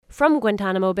From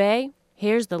Guantanamo Bay,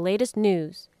 here's the latest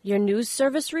news. Your news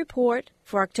service report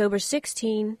for October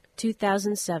 16,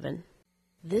 2007.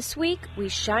 This week, we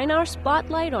shine our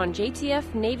spotlight on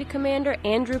JTF Navy Commander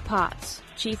Andrew Potts,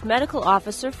 Chief Medical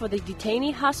Officer for the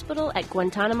detainee hospital at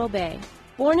Guantanamo Bay.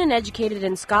 Born and educated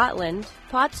in Scotland,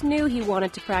 Potts knew he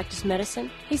wanted to practice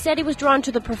medicine. He said he was drawn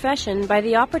to the profession by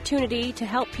the opportunity to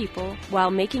help people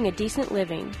while making a decent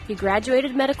living. He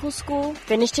graduated medical school,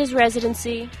 finished his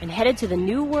residency, and headed to the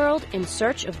New World in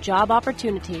search of job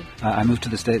opportunity. I moved to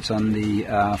the States on the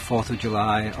 4th of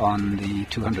July on the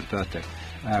 200th birthday.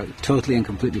 Totally and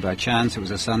completely by chance. It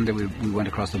was a Sunday. We went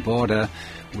across the border.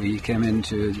 We came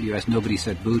into the U.S. Nobody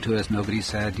said boo to us. Nobody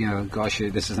said, gosh,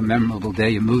 this is a memorable day.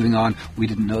 You're moving on. We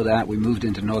didn't know that. We moved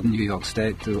into northern New York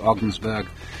State through Ogdensburg.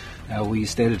 We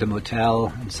stayed at a motel,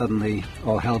 and suddenly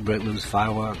all hell broke loose,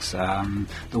 fireworks,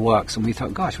 the works. And we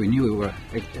thought, gosh, we knew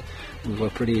we were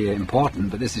pretty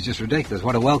important, but this is just ridiculous.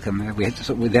 What a welcome.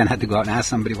 We then had to go out and ask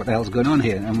somebody what the hell's going on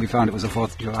here. And we found it was the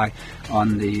 4th of July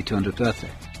on the 200th birthday.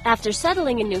 After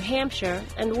settling in New Hampshire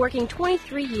and working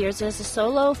 23 years as a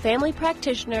solo family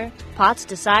practitioner, Potts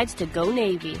decides to go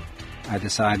Navy. I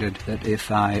decided that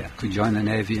if I could join the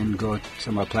Navy and go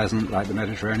somewhere pleasant like the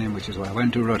Mediterranean, which is where I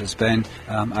went to, to Spain,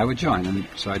 I would join, and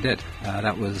so I did.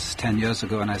 That was 10 years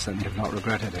ago, and I certainly have not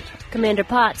regretted it. Commander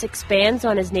Potts expands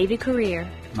on his Navy career.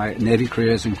 My Navy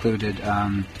career has included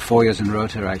 4 years in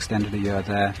Rota. I extended a year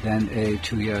there, then a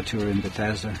 2-year tour in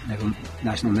Bethesda,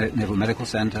 National Naval Medical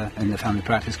Center, in the Family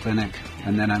Practice Clinic,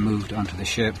 and then I moved onto the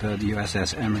ship, the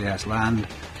USS Emory S. Land,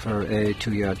 for a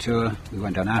 2-year tour. We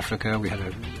went down Africa. We had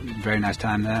a very nice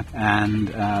time there, and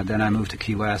then I moved to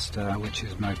Key West, which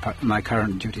is my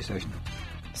current duty station.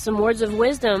 Some words of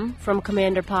wisdom from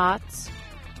Commander Potts.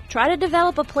 Try to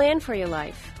develop a plan for your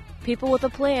life. People with a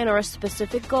plan or a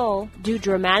specific goal do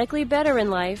dramatically better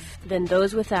in life than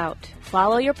those without.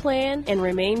 Follow your plan and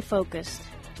remain focused.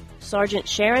 Sergeant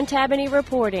Sharon Tabony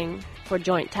reporting for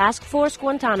Joint Task Force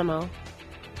Guantanamo.